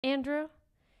Andrew,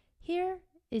 here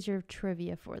is your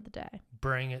trivia for the day.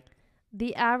 Bring it.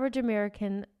 The average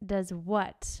American does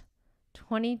what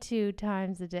 22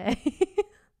 times a day?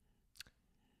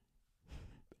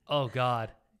 Oh,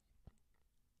 God.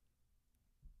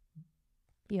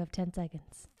 You have 10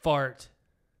 seconds. Fart.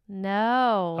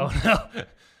 No. Oh, no.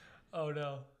 Oh,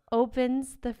 no.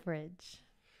 Opens the fridge.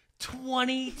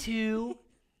 22?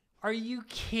 Are you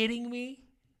kidding me?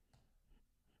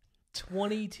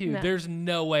 22. No. There's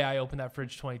no way I open that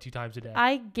fridge 22 times a day.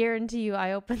 I guarantee you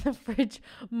I open the fridge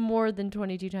more than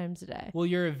 22 times a day. Well,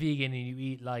 you're a vegan and you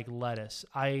eat like lettuce.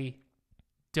 I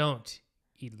don't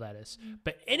eat lettuce.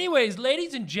 But anyways,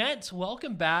 ladies and gents,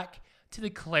 welcome back to the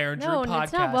Claire and Drew podcast. No,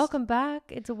 it's not welcome back.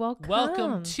 It's a welcome.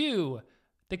 Welcome to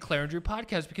the Claire and Drew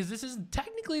podcast, because this is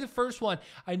technically the first one.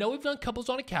 I know we've done couples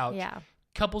on a couch,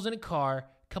 couples in a car,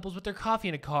 couples with their coffee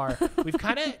in a car. We've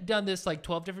kind of done this like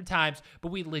 12 different times,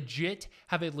 but we legit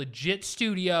have a legit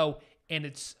studio, and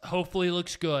it's hopefully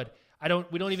looks good.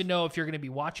 We don't even know if you're going to be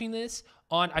watching this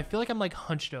on. I feel like I'm like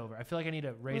hunched over. I feel like I need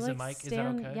to raise the mic. Is that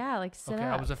okay? Yeah, like sit okay,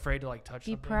 up. I was afraid to like touch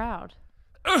Be something. proud.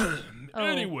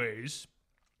 Anyways,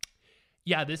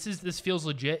 yeah, this feels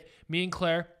legit. Me and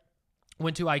Claire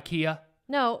went to IKEA.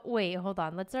 No, wait, hold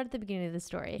on. Let's start at the beginning of the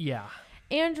story. Yeah.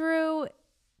 Andrew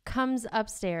comes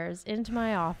upstairs into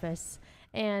my office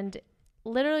and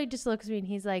literally just looks at me and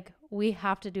he's like, we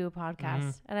have to do a podcast.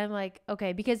 Mm-hmm. And I'm like,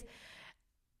 okay, because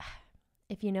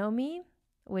if you know me,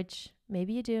 which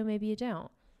maybe you do, maybe you don't,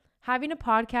 having a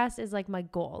podcast is like my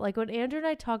goal. Like when Andrew and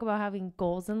I talk about having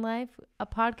goals in life, a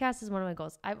podcast is one of my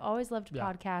goals. I've always loved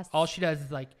podcasts. All she does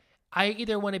is like, I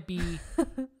either want to be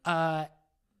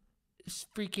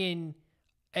freaking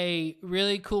a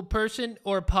really cool person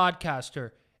or a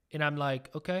podcaster. And I'm like,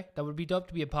 okay, that would be dope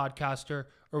to be a podcaster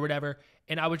or whatever.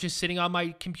 And I was just sitting on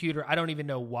my computer. I don't even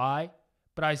know why,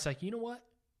 but I was like, you know what?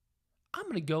 I'm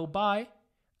going to go buy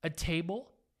a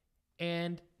table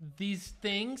and these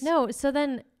things. No, so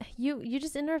then you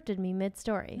just interrupted me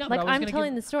mid-story. No, like I'm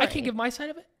telling the story. I can give my side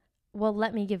of it. Well,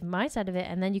 let me give my side of it,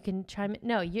 and then you can chime in.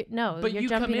 No, you're you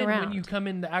jumping around. When you come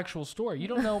in the actual story. You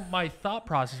don't know my thought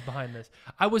process behind this.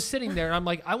 I was sitting there, and I'm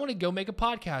like, I want to go make a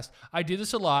podcast. I do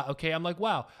this a lot, okay? I'm like,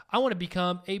 wow, I want to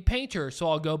become a painter, so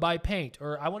I'll go buy paint.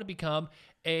 Or I want to become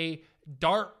a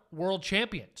dart world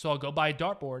champion, so I'll go buy a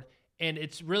dartboard. And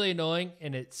it's really annoying,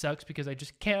 and it sucks because I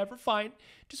just can't ever find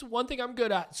just one thing I'm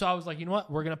good at. So I was like, you know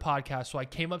what? We're going to podcast. So I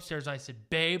came upstairs, and I said,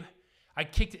 babe, I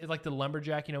kicked it like the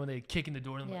lumberjack, when they kick in the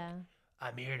door and like,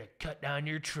 I'm here to cut down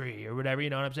your tree or whatever, you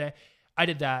know what I'm saying? I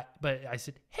did that, but I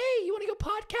said, hey, you want to go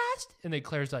podcast? And then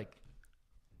Claire's like,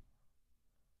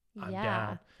 I'm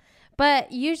down.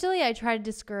 But usually I try to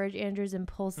discourage Andrew's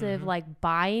impulsive like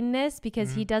buyingness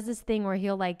because he does this thing where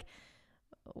he'll like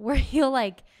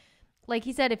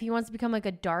he said, if he wants to become like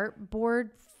a dartboard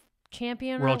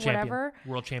champion or whatever,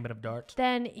 world champion of darts,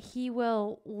 then he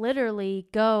will literally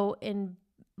go and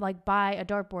like buy a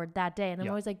dartboard that day. And I'm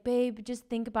always like, babe, just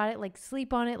think about it, like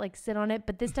sleep on it, like sit on it.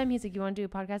 But this time he's like, you want to do a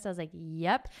podcast? I was like,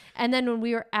 yep. And then when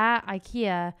we were at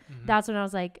IKEA, that's when I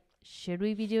was like, should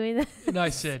we be doing this? And I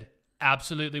said,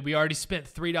 absolutely. We already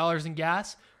spent $3 in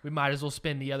gas. We might as well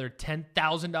spend the other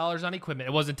 $10,000 on equipment.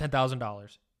 It wasn't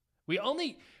 $10,000.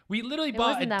 We literally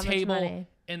bought a table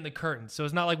and the curtains. So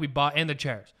it's not like we bought, and the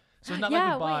chairs. So it's not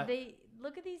like we bought. Wait,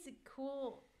 look at these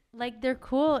cool. Like they're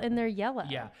cool and they're yellow.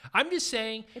 Yeah. I'm just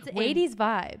saying. It's an 80s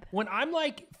vibe. When I'm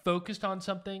like focused on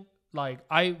something, like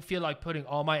I feel like putting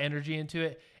all my energy into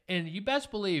it. And you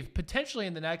best believe potentially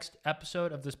in the next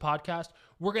episode of this podcast,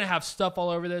 we're going to have stuff all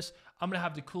over this. I'm going to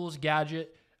have the coolest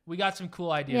gadget. We got some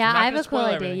cool ideas. Yeah, I have a cool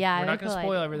idea. Yeah, we're not going to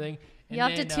spoil everything. You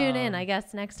have to tune in, I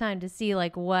guess, next time to see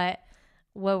like what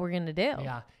we're going to do.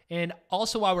 Yeah. And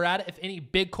also while we're at it, if any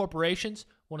big corporations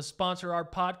want to sponsor our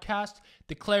podcast,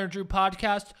 the Claire and Drew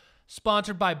podcast,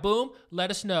 sponsored by Boom,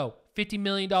 let us know. $50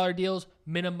 million deals,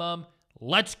 minimum.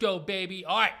 Let's go, baby.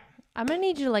 All right. I'm going to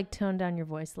need you to like tone down your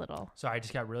voice a little. Sorry, I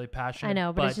just got really passionate. I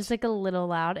know, but it's just like a little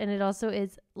loud. And it also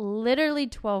is literally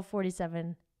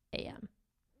 12:47 a.m.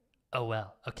 Oh,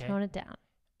 well. Okay. Tone it down.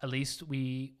 At least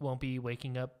we won't be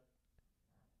waking up.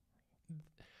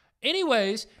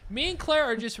 Anyways, me and Claire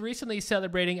are just recently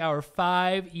celebrating our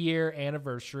 5-year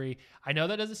anniversary. I know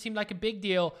that doesn't seem like a big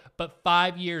deal, but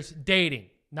 5 years dating,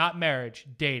 not marriage,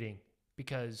 dating.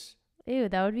 Because... Ew,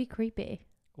 that would be creepy.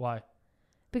 Why?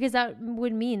 Because that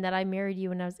would mean that I married you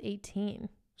when I was 18.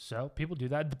 So, people do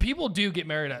that. People do get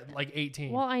married at like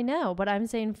 18. Well, I know, but I'm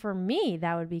saying for me,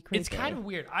 that would be creepy. It's kind of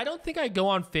weird. I don't think I go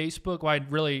on Facebook. Well, I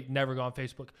really never go on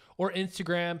Facebook or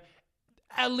Instagram.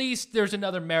 At least there's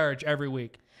another marriage every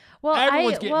week. Well,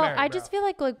 Everyone's getting married, I bro. just feel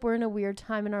like we're in a weird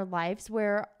time in our lives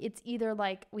where it's either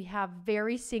like we have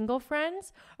very single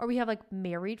friends or we have like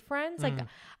married friends. Like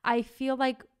I feel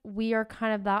like we are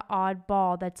kind of that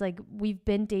oddball that's like we've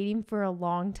been dating for a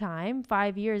long time.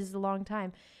 5 years is a long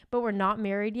time, but we're not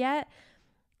married yet.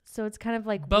 So it's kind of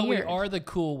like But weird. we are the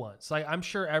cool ones. Like I'm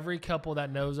sure every couple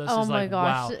that knows us Oh is my like,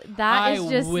 gosh, wow. that is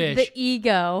just the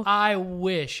ego. I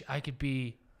wish I could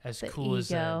be as cool as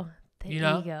them. The You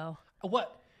know? ego.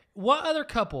 What other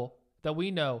couple that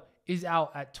we know is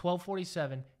out at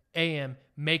 12:47 a.m.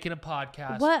 making a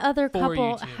podcast? What other for couple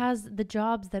YouTube? has the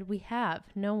jobs that we have?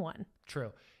 No one.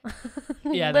 True.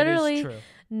 Yeah, Literally that is true.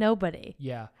 nobody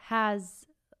Yeah. has,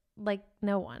 like,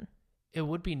 no one. It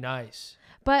would be nice.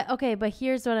 But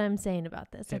here's what I'm saying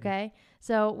about this. Hit me. Okay.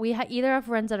 So we either have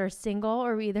friends that are single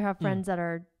or we either have friends that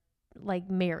are like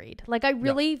married. Like I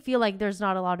really feel like there's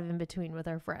not a lot of in between with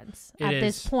our friends at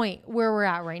this point where we're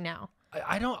at right now.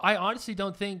 I honestly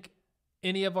don't think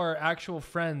any of our actual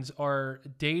friends are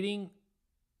dating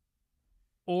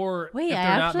or Wait, if I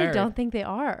they're not actually married. don't think they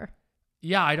are.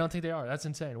 Yeah, I don't think they are. That's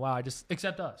insane. Wow,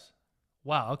 except us.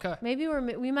 Wow, okay. Maybe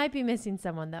we might be missing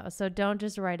someone though. So don't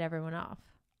just write everyone off.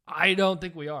 I don't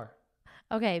think we are.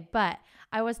 Okay, but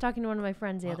I was talking to one of my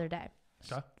friends the other day.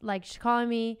 Okay. Like she's calling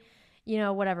me,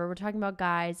 whatever. We're talking about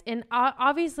guys, and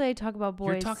obviously I talk about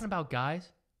boys. You're talking about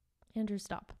guys? Andrew,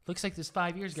 stop. Looks like this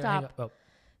 5 years ago. Stop. Oh.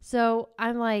 So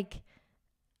I'm like,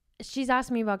 she's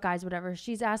asking me about guys, whatever.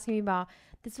 She's asking me about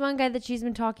this one guy that she's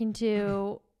been talking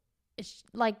to,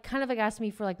 like kind of like asked me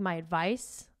for like my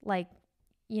advice, like,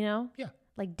 Yeah.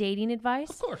 like dating advice.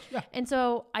 Of course, yeah. And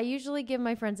so I usually give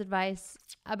my friends advice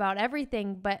about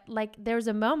everything, but like there was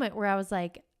a moment where I was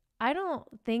like, I don't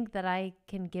think that I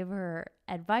can give her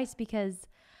advice because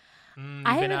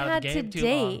I haven't had to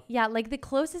date. Yeah, like the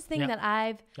closest thing that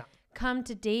I've come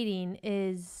to dating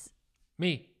is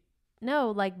me.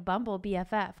 No, like Bumble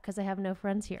BFF because I have no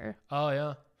friends here. Oh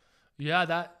yeah.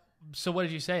 Yeah, so what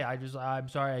did you say? I'm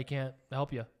sorry I can't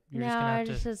help you. You're just gonna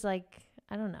have to was like,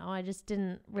 I don't know. I just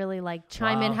didn't really like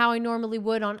chime in how I normally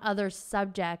would on other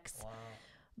subjects. Wow.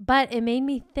 But it made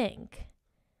me think,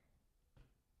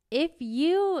 if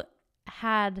you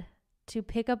had to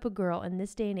pick up a girl in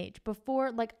this day and age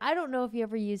before, like, I don't know if you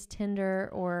ever used Tinder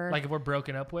or like if we're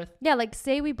broken up with? Yeah, like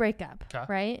say we break up,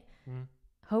 right? Mm.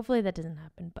 Hopefully that doesn't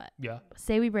happen, but yeah.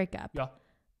 Say we break up. Yeah.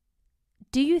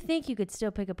 Do you think you could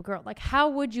still pick up a girl? Like, how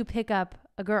would you pick up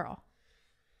a girl?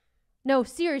 No,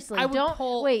 seriously.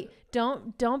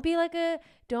 Don't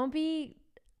be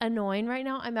annoying right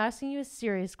now. I'm asking you a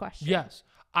serious question. Yes.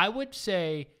 I would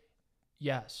say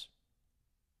yes.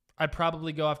 I'd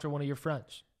probably go after one of your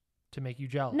friends to make you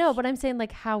jealous. No, but I'm saying,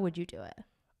 like, how would you do it?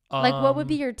 Like, what would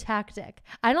be your tactic?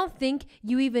 I don't think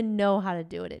you even know how to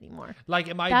do it anymore. Like,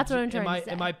 That's what I'm trying to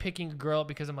say. Am I picking a girl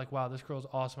because I'm like, wow, this girl's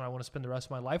awesome and I want to spend the rest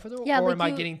of my life with her? Yeah, or like am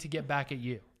I getting to get back at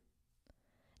you?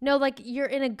 No, like, you're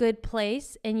in a good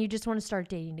place and you just want to start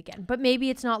dating again. But maybe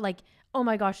it's not like, oh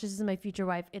my gosh, this is my future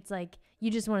wife. It's like, you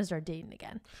just want to start dating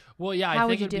again. Well, yeah, I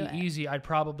think it'd be easy. I'd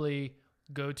probably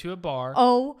go to a bar.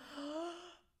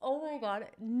 Oh my God.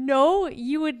 No,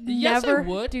 you would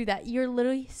never do that. You're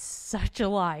literally such a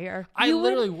liar. I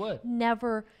literally would.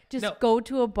 Never go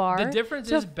to a bar. The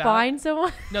difference is find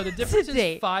someone. No, the difference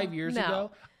is 5 years ago,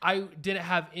 I didn't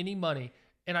have any money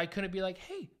and I couldn't be like,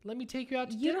 hey, let me take you out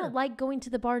to dinner. You don't like going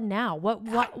to the bar now.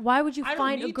 Why would you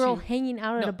find a girl hanging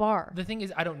out at a bar? The thing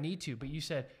is, I don't need to, but you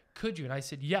said, could you? And I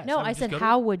said, yes. No, I said,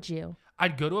 how would you?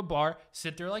 I'd go to a bar,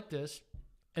 sit there like this.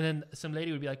 And then some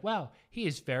lady would be like, wow, he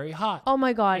is very hot. Oh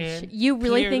my gosh. And you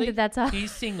really think that that's how?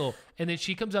 He's single. And then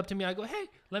she comes up to me and I go, hey,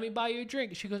 let me buy you a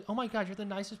drink. She goes, oh my God, you're the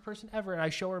nicest person ever. And I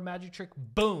show her a magic trick.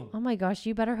 Boom. Oh my gosh.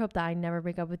 You better hope that I never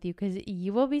break up with you because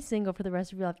you will be single for the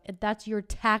rest of your life. That's your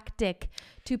tactic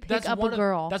to pick up a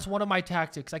girl. That's one of my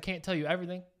tactics. I can't tell you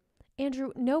everything.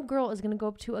 Andrew, no girl is going to go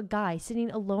up to a guy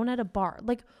sitting alone at a bar.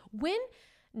 Like when...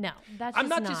 No, that's I'm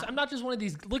not just one of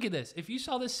these. Look at this. If you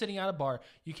saw this sitting at a bar,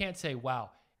 you can't say,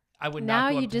 wow. I would not go up to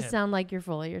him. Now you just sound like you're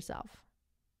full of yourself.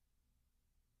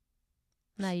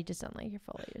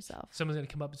 Someone's going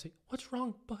to come up and say, what's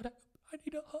wrong, bud? I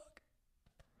need a hug.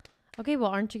 Okay, well,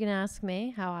 aren't you going to ask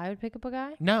me how I would pick up a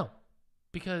guy? No,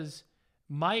 because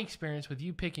my experience with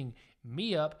you picking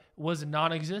me up was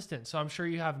non-existent. So I'm sure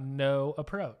you have no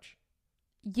approach.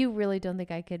 You really don't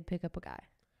think I could pick up a guy?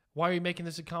 Why are you making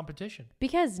this a competition?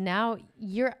 Because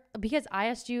because I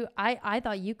asked you, I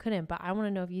thought you couldn't, but I want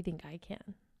to know if you think I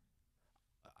can.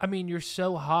 I mean, you're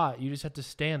so hot. You just have to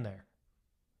stand there.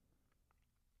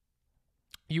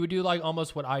 You would do like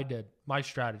almost what I did, my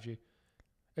strategy.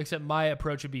 Except my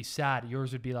approach would be sad.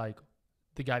 Yours would be like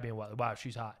the guy being, wow,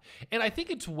 she's hot. And I think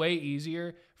it's way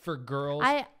easier for girls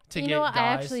to you get know what, guys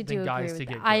I actually do than guys agree to with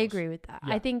get that. girls. I agree with that.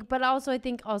 Yeah. I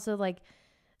think also like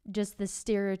just the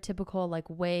stereotypical like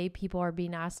way people are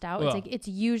being asked out. It's like it's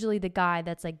usually the guy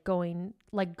that's like going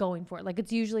for it. Like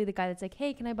it's usually the guy that's like,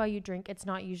 hey, can I buy you a drink? It's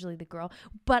not usually the girl.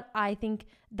 But I think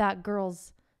that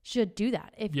girls should do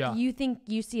that. If you think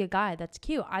you see a guy that's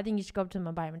cute, I think you should go up to him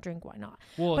and buy him a drink. Why not?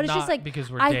 Well, but it's not just like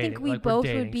because we're I dating. think we like, both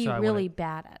dating, would be so really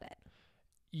bad at it.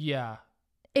 Yeah.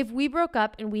 If we broke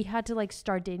up and we had to like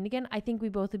start dating again, I think we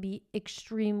both would be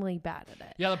extremely bad at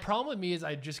it. Yeah, the problem with me is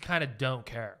I just kind of don't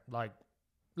care. Like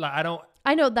I don't.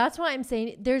 I know, that's why I'm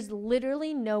saying there's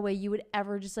literally no way you would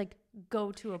ever just like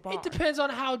go to a bar. It depends on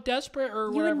how desperate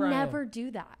or you whatever would I am. never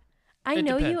do that. I It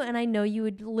know depends. you, and I know you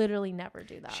would literally never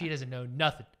do that. She doesn't know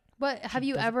nothing. But have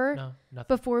you ever, no, nothing.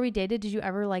 before we dated, did you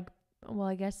ever like, well,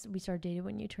 I guess we started dating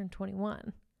when you turned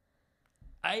 21.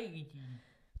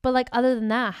 But like other than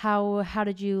that, how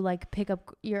did you like pick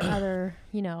up your other,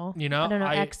 I don't know,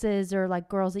 exes or like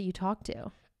girls that you talk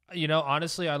to?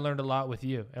 Honestly, I learned a lot with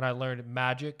you, and I learned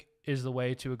magic is the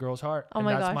way to a girl's heart. Oh and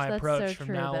my that's gosh, my that's approach so from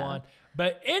true, now though. on.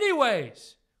 But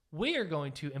anyways, we are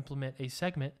going to implement a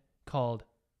segment called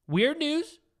Weird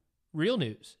News, Real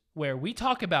News, where we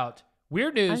talk about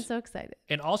weird news. I'm so excited.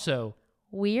 And also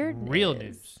Weird real news.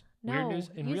 news. No, Weird news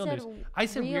and you real said news. I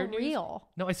said real, weird news. real.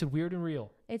 No, I said weird and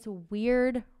real. It's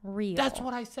weird real. That's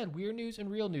what I said. Weird news and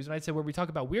real news. And I said where we talk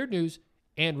about weird news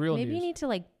and real news. Maybe you need to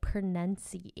like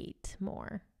pronunciate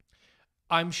more.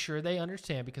 I'm sure they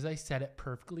understand because I said it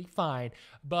perfectly fine.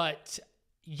 But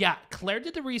yeah, Claire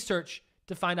did the research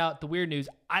to find out the weird news.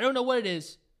 I don't know what it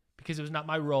is because it was not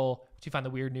my role to find the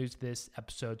weird news this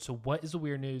episode. So what is the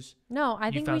weird news? No,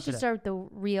 I think we should today? start with the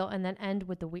real and then end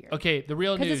with the weird. Okay, the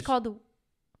real news. Because it's called the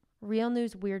real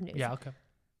news, weird news. Yeah, okay.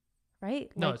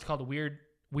 Right? No, Like, it's called the weird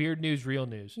news, real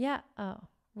news. yeah. Oh.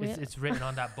 It's written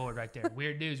on that board right there.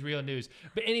 Weird news, real news.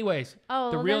 But anyways,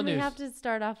 Oh, the well, real then news. we have to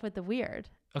start off with the weird.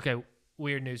 Okay,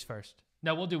 weird news first.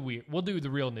 No, we'll do weird. We'll do the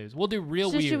real news. We'll do real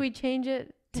So weird. should we change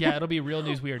it? Yeah, it'll be real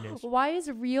news, weird news. Why is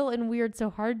real and weird so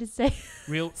hard to say?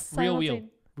 Real wheel. Simultaneous.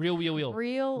 Real wheel.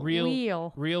 Real Real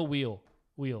wheel. Real wheel.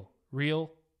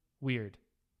 Real weird.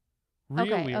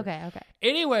 Real Okay, weird. okay.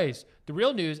 Anyways, the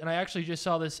real news, and I actually just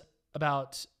saw this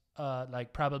about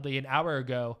like probably an hour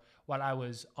ago while I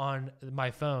was on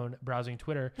my phone browsing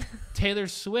Twitter. Taylor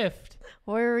Swift.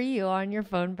 Where were you on your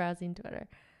phone browsing Twitter?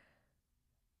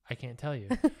 I can't tell you.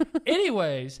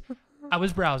 Anyways, I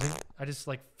was browsing. I just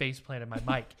like face planted my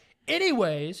mic.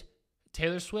 Anyways,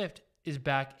 Taylor Swift is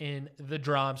back in the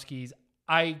Dromskis.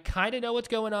 I kind of know what's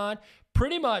going on.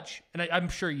 Pretty much, and I'm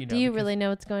sure you know. Do you really know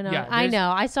what's going on? Yeah, I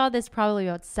know. I saw this probably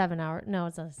about 7 hours. No,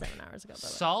 it's not 7 hours ago.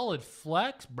 Solid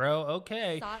flex, bro.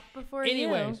 Okay. Saw it before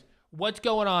Anyways, what's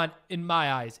going on in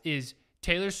my eyes is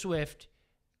Taylor Swift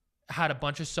had a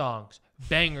bunch of songs,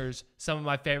 bangers, some of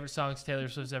my favorite songs Taylor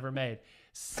Swift's ever made.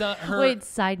 Wait,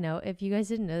 side note, if you guys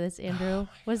didn't know this, Andrew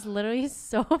was literally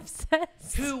so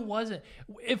obsessed. Who wasn't?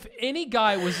 If any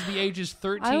guy was the ages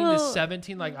 13 to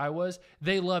 17 like I was,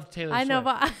 they loved Taylor Swift. I know,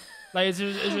 but like, it's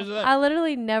just I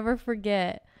literally never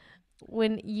forget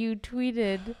when you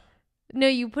tweeted. No,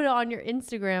 you put it on your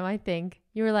Instagram, I think.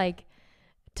 You were like,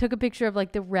 took a picture of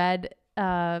like the red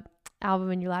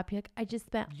album in your lap. You're like, I just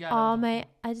spent all my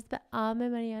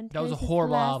money on Taylor That was a Swift's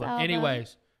horrible last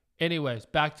album. Anyways,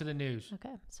 back to the news.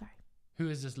 Okay, sorry. Who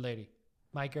is this lady?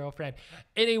 My girlfriend.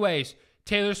 Anyways,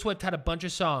 Taylor Swift had a bunch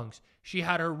of songs. She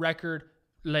had her record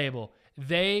label.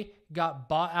 They got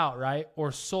bought out, right?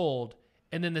 Or sold.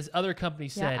 And then this other company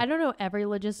said... I don't know every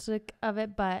logistic of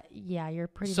it, but yeah, you're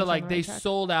pretty So much like on the they right track.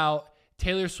 sold out.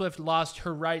 Taylor Swift lost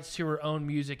her rights to her own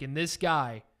music. And this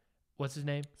guy, what's his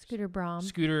name? Scooter Braun.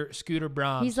 Scooter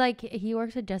Braun. He's like, he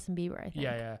works with Justin Bieber, I think.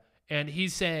 Yeah. And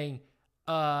he's saying...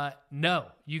 no,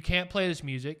 you can't play this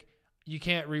music. You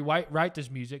can't write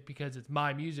this music because it's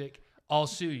my music. I'll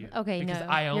sue you. Okay, because no,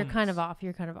 I own you're kind this. of off.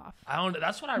 You're kind of off. I own it.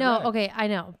 That's what I No, read. okay, I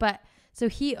know, but so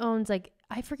he owns like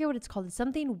I forget what it's called. It's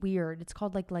something weird. It's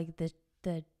called like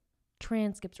the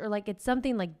transcripts or like it's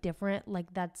something like different.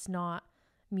 Like that's not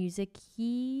music.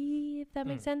 If that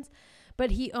makes sense.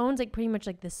 But he owns like pretty much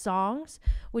like the songs,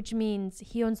 which means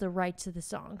he owns the rights to the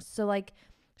songs. So like.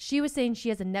 She was saying she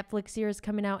has a Netflix series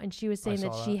coming out, and she was saying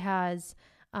that she has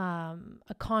a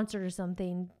concert or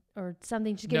something.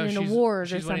 She's getting an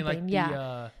award or something. Winning,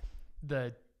 like,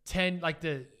 the 10, like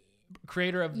the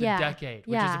creator of the decade,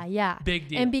 which is a big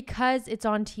deal. And because it's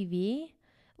on TV,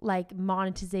 like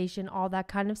monetization, all that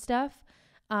kind of stuff,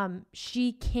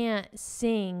 she can't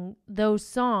sing those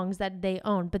songs that they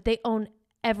own, but they own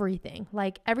everything,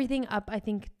 like everything up, I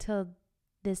think, to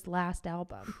this last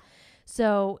album.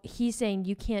 So he's saying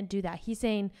you can't do that. He's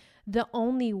saying the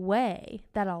only way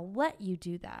that I'll let you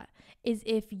do that is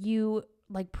if you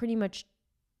like pretty much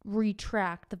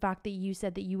retract the fact that you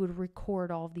said that you would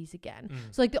record all of these again.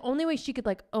 So like the only way she could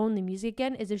like own the music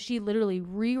again is if she literally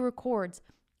re-records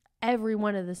every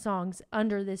one of the songs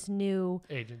under this new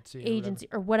agency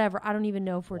or whatever. I don't even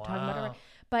know if we're talking about it right.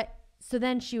 But so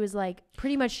then she was like,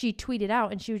 pretty much she tweeted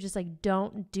out and she was just like,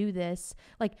 don't do this.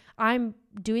 Like, I'm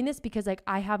doing this because like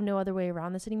I have no other way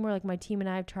around this anymore. Like my team and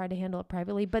I have tried to handle it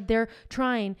privately, but they're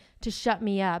trying to shut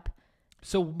me up.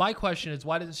 So my question is,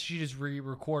 why doesn't she just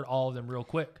re-record all of them real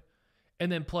quick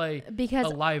and then play a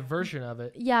live version of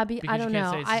it? Yeah, I don't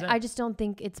know. I just don't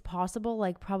think it's possible.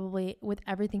 Like probably with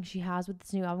everything she has with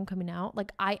this new album coming out,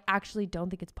 like I actually don't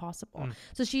think it's possible.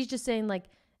 So she's just saying like,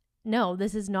 no,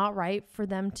 this is not right for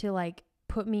them to like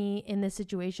put me in this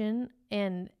situation.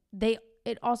 And they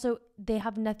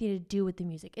have nothing to do with the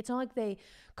music. It's not like they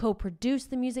co-produce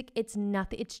the music. It's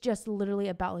nothing. It's just literally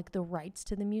about like the rights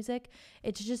to the music.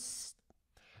 It's just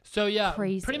so yeah,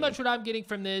 crazy. Pretty much what I'm getting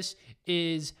from this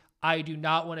is I do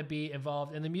not want to be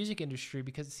involved in the music industry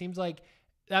because it seems like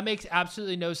that makes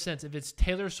absolutely no sense. If it's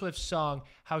Taylor Swift's song,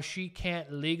 how she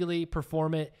can't legally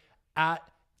perform it at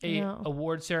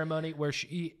award ceremony where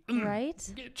she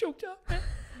get choked up, man.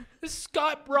 This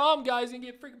Scott Brom guy's gonna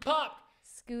get freaking popped.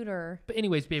 Scooter. But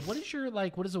anyways, babe, what is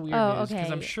a weird news?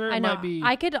 Because I'm sure it might be.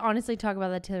 I could honestly talk about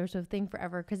that Taylor Swift thing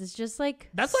forever because it's just like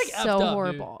that's like so effed up,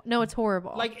 horrible. Dude. No, it's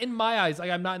horrible. Like in my eyes,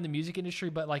 like I'm not in the music industry,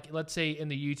 but like let's say in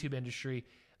the YouTube industry,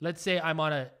 let's say I'm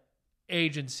on a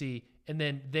agency and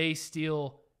then they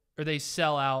steal or they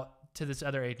sell out to this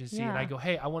other agency, and I go,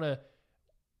 hey, I want to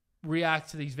react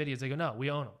to these videos. They go, no,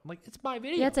 we own them. I'm like, it's my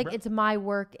video. Yeah, it's like bro. It's my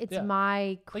work. It's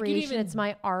my creation. It's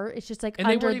my art. It's just like and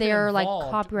under their like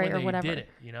copyright or whatever. Did it,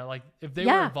 you know, like if they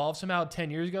were involved somehow 10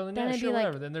 years ago, then sure,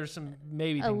 whatever. Then there's some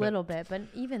maybe a little bit, but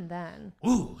even then.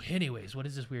 Ooh. Anyways, what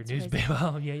is this weird news, babe?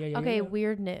 Oh, yeah. Okay,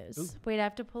 weird news. Ooh. Wait, I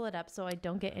have to pull it up so I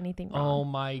don't get anything wrong. Oh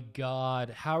my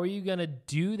God, how are you gonna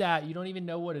do that? You don't even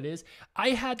know what it is. I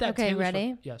had that. Okay,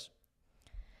 ready? Yes.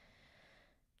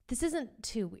 This isn't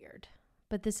too weird,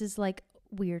 but this is like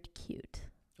weird cute.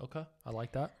 Okay, I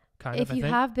like that. If you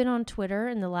have been on Twitter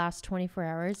in the last 24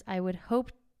 hours, I would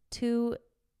hope to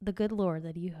the good Lord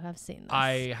that you have seen this.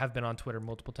 I have been on Twitter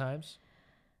multiple times.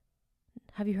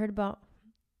 Have you heard about,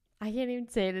 I can't even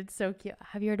say it, it's so cute.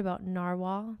 Have you heard about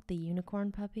Narwhal, the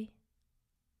unicorn puppy?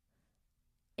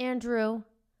 Andrew,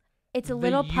 it's a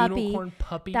little puppy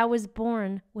that was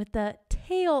born with a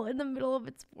tail in the middle of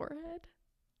its forehead.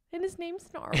 And his name's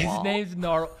Narwhal. His name's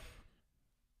Narwhal.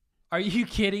 Are you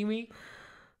kidding me?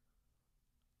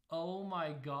 Oh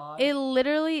my God. It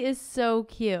literally is so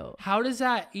cute. How does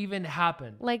that even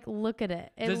happen? Like, look at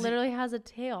it. It literally has a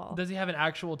tail. Does he have an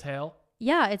actual tail?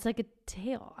 Yeah, it's like a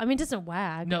tail. I mean, it doesn't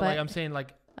wag. No, but like I'm saying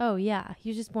like. Oh, yeah. He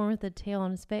was just born with a tail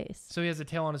on his face. So he has a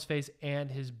tail on his face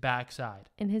and his backside.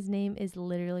 And his name is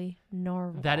literally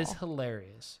Narwhal. That is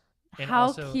hilarious. And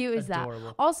how cute is adorable.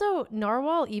 That? Also,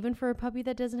 Narwhal, even for a puppy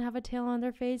that doesn't have a tail on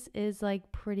their face, is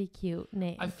like pretty cute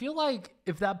name. I feel like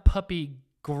if that puppy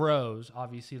grows,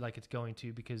 obviously like it's going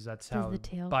to because that's how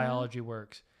biology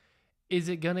works, is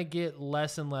it going to get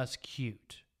less and less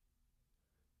cute?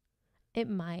 It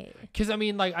might. Because I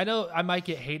mean, like I know I might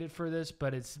get hated for this,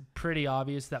 but it's pretty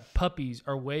obvious that puppies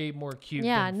are way more cute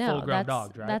than full-grown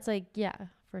dogs, right? That's like, yeah.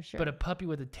 For sure. But a puppy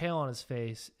with a tail on his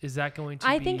face, is that going to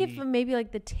I think if maybe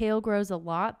like the tail grows a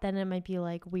lot, then it might be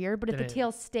like weird. But if the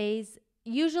tail stays,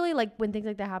 usually like when things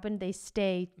like that happen, they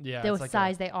stay the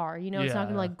size they are. You know, it's not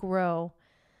going to like grow.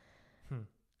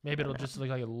 Maybe it'll just look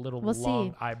like a little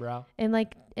long eyebrow. And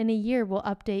like in a year, we'll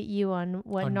update you on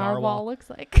what Narwhal looks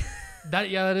like. that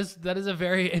is a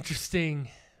very interesting.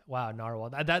 Wow,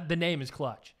 Narwhal. That the name is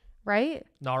clutch. Right?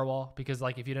 Narwhal, because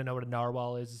like if you don't know what a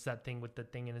narwhal is, it's that thing with the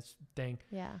thing in its thing.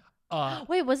 Yeah.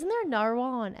 Wait, wasn't there a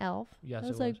narwhal on Elf? Yes, I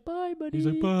was like, bye, buddy. He's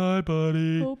like, bye,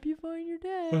 buddy. Hope you find your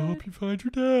dad. I hope you find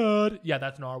your dad. Yeah,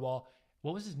 that's Narwhal.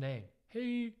 What was his name?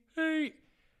 Hey,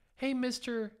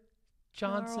 Mr.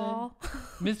 Johnson. Narwhal.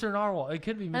 Mr. Narwhal. It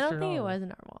could be Mr. Narwhal. I don't think it was a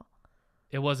narwhal.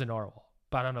 It was a narwhal,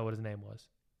 but I don't know what his name was.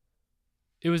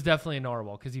 It was definitely a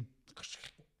narwhal because he,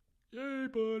 hey,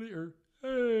 buddy, or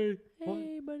hey,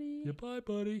 buddy. Yeah, bye,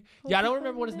 buddy. Yeah, I don't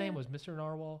remember what his name was. Mr.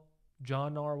 Narwhal,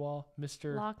 John Narwhal,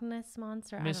 Mr. Loch Ness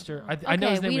Monster. Mr. I know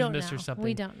his name was Mr. something.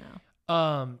 We don't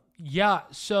know. Yeah.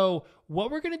 So what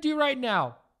we're gonna do right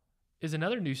now is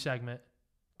another new segment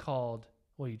called.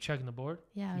 What are you checking the board?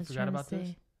 Yeah, you forgot about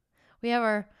this. We have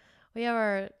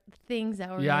our things that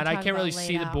we're and I can't really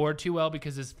see the board too well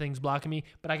because this thing's blocking me.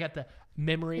 But I got the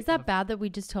memory. Is that bad that we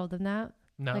just told them that?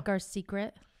 No. Like our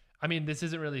secret. I mean, this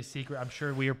isn't really a secret. I'm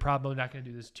sure we are probably not going to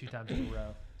do this 2 times in a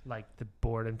row. Like the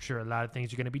board, I'm sure a lot of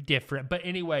things are going to be different. But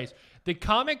anyways, the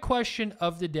comment question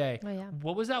of the day. Oh, yeah.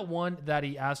 What was that one that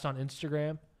he asked on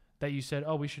Instagram that you said,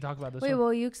 oh, we should talk about this Wait, one?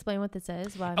 will you explain what this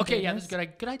is? Okay, yeah, this is a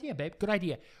good idea, babe. Good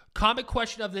idea. Comment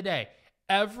question of the day.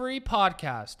 Every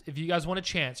podcast, if you guys want a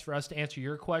chance for us to answer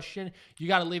your question, you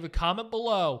got to leave a comment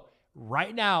below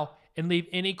right now and leave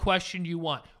any question you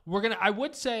want. I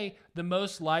would say the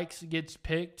most likes gets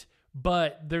picked,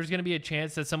 but there's going to be a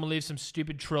chance that someone leaves some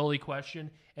stupid trolley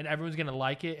question and everyone's going to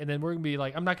like it. And then we're going to be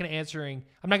like, I'm not going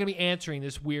to be answering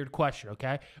this weird question.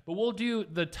 Okay. But we'll do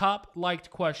the top liked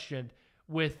question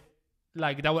with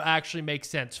like, that would actually make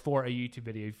sense for a YouTube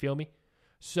video. You feel me?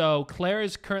 So Claire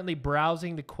is currently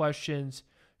browsing the questions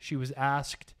she was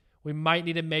asked. We might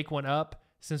need to make one up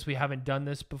since we haven't done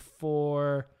this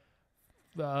before.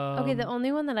 Okay, the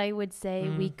only one that I would say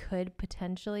we could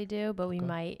potentially do, but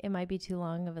it might be too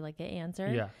long of like an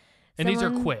answer. Yeah. And these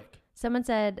are quick. Someone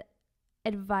said,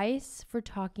 advice for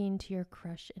talking to your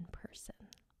crush in person.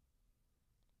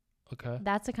 Okay.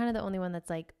 That's the kind of the only one that's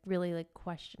like really like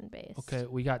question based. Okay,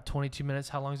 we got 22 minutes.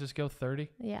 How long does this go? 30?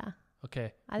 Yeah.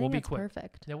 Okay. I think that's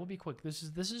perfect. Yeah, we'll be quick. This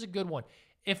is a good one.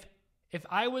 If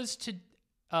I was to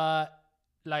I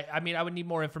would need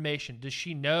more information. Does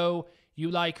she know you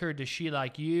like her? Does she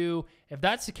like you? If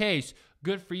that's the case,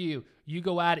 good for you. You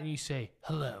go at it and you say,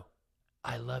 hello,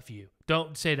 I love you.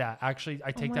 Don't say that. Actually,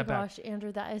 I take that back. Oh my gosh,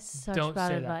 Andrew, that is such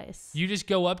bad advice. You just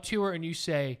go up to her and you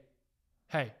say,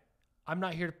 hey, I'm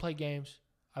not here to play games.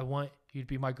 I want you to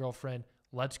be my girlfriend.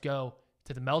 Let's go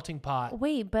to the melting pot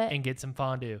and get some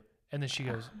fondue. And then she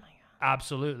goes, oh my God.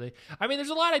 Absolutely. I mean, there's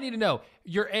a lot I need to know.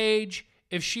 Your age,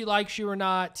 if she likes you or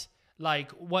not,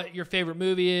 like what your favorite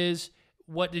movie is,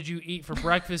 what did you eat for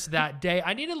breakfast that day?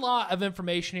 I need a lot of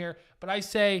information here, but I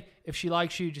say if she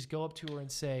likes you, just go up to her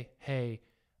and say, hey,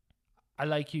 I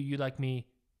like you, you like me.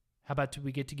 How about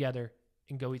we get together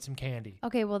and go eat some candy?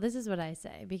 Okay, well, this is what I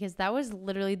say, because that was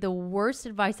literally the worst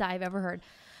advice I've ever heard.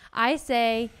 I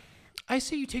say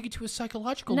you take it to a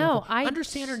psychological level. I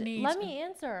understand her needs. Let me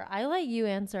answer. I let you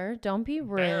answer. Don't be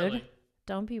rude. Barely.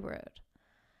 Don't be rude.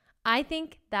 I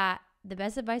think that the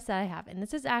best advice that I have, and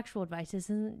this is actual advice, this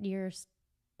isn't your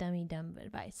dumb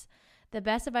advice. The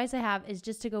best advice I have is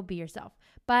just to go be yourself.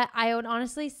 But I would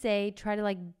honestly say try to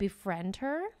like befriend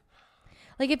her.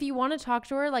 Like if you want to talk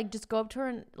to her, like just go up to her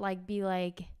and like be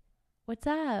like, what's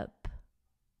up?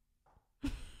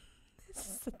 This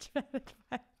is such bad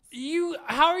advice.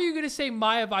 How are you going to say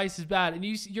my advice is bad? And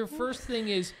your first thing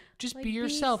is just like be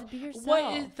yourself. Be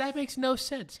yourself. That makes no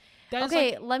sense.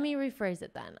 Okay, let me rephrase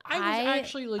it then. I was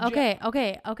actually legit.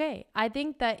 Okay. I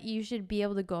think that you should be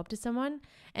able to go up to someone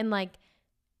and like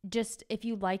just if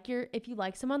you like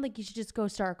someone, like you should just go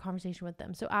start a conversation with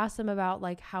them. So ask them about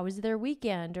like how was their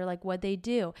weekend or like what they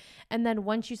do. And then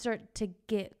once you start to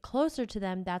get closer to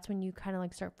them, that's when you kind of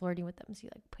like start flirting with them. So you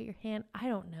like put your hand, I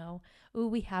don't know. Ooh,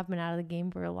 we have been out of the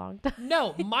game for a long time.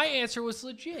 No, my answer was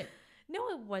legit. No,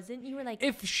 it wasn't. You were like,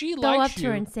 if she go likes up to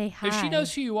her and say hi. If she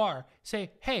knows who you are, say,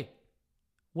 hey,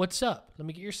 what's up? Let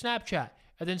me get your Snapchat.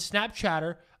 And then Snapchat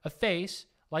her a face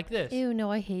like this. Ew, no,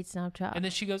 I hate Snapchat. And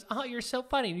then she goes, oh, you're so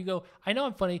funny. And you go, I know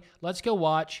I'm funny. Let's go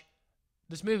watch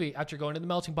this movie after going to the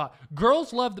melting pot.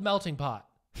 Girls love the melting pot.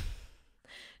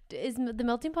 Is the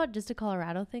melting pot just a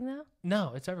Colorado thing though?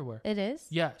 No, it's everywhere. It is?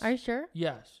 Yes. Are you sure?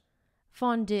 Yes.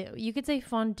 Fondue. You could say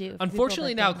fondue.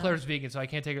 Unfortunately, now Claire's vegan, so I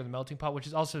can't take her to the melting pot, which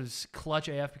is also clutch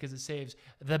AF because it saves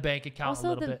the bank account also a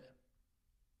little bit.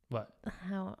 What?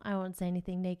 I won't say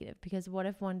anything negative because what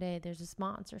if one day there's a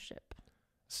sponsorship?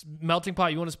 Melting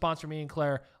pot, you want to sponsor me and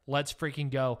Claire? Let's freaking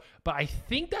go. But I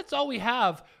think that's all we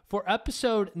have for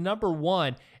episode number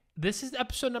 1. This is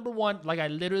episode number 1. Like I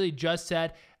literally just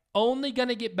said, only going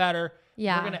to get better.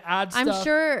 Yeah. We're going to add stuff.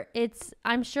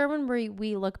 I'm sure when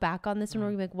we look back on this, when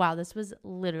we're like, wow, this was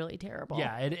literally terrible.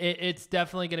 Yeah, it's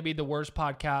definitely going to be the worst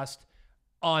podcast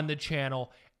on the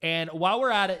channel. And while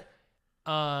we're at it,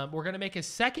 we're going to make a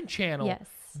second channel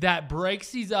that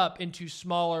breaks these up into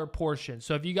smaller portions.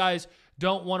 So if you guys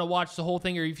don't want to watch the whole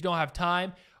thing or if you don't have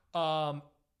time,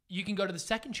 you can go to the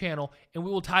second channel and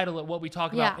we will title it what we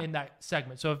talk about in that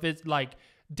segment. So if it's like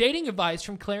dating advice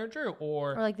from Claire and Drew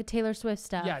or like the Taylor Swift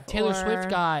stuff. Yeah, Taylor Swift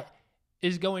guy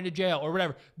is going to jail or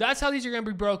whatever. That's how these are going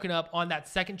to be broken up on that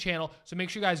second channel. So make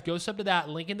sure you guys go sub to that,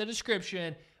 link in the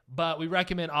description. But we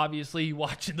recommend, obviously,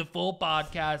 watching the full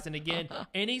podcast. And again,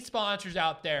 any sponsors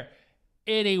out there,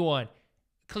 anyone,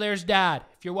 Claire's dad,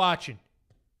 if you're watching,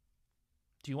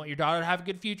 do you want your daughter to have a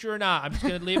good future or not? I'm just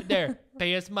going to leave it there.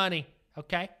 Pay us money.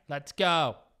 Okay, let's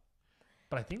go.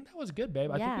 But I think that was good, babe.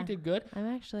 I think Yeah. we did good. I'm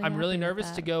really happy with nervous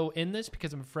that. to go in this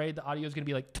because I'm afraid the audio is going to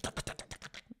be like,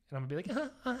 and I'm going to be like,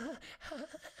 I'm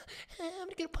going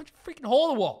to get a punch a freaking hole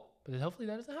in the wall. But hopefully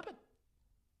that doesn't happen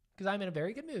because I'm in a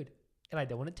very good mood and I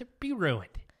don't want it to be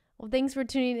ruined. Well, thanks for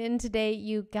tuning in today,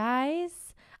 you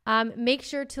guys. Make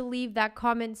sure to leave that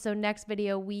comment so next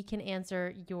video we can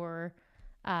answer your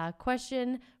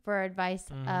question for advice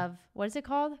of, what is it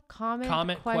called?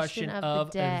 Comment question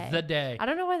of the day. I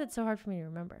don't know why that's so hard for me to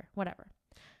remember. Whatever.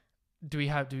 Do we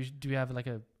have like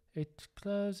a, it's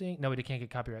closing? No, we can't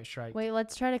get copyright strike. Wait,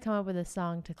 let's try to come up with a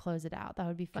song to close it out. That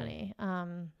would be funny.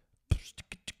 No.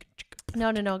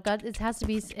 It has to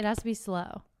be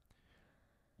slow.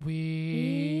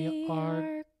 We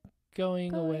are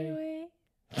going away.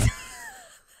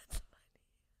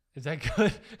 Is that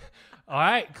good? All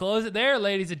right, close it there,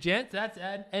 ladies and gents. That's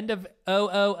at end of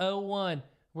 0001.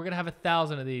 We're going to have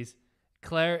 1,000 of these.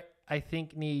 Claire, I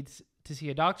think, needs to see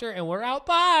a doctor, and we're out.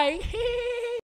 Bye.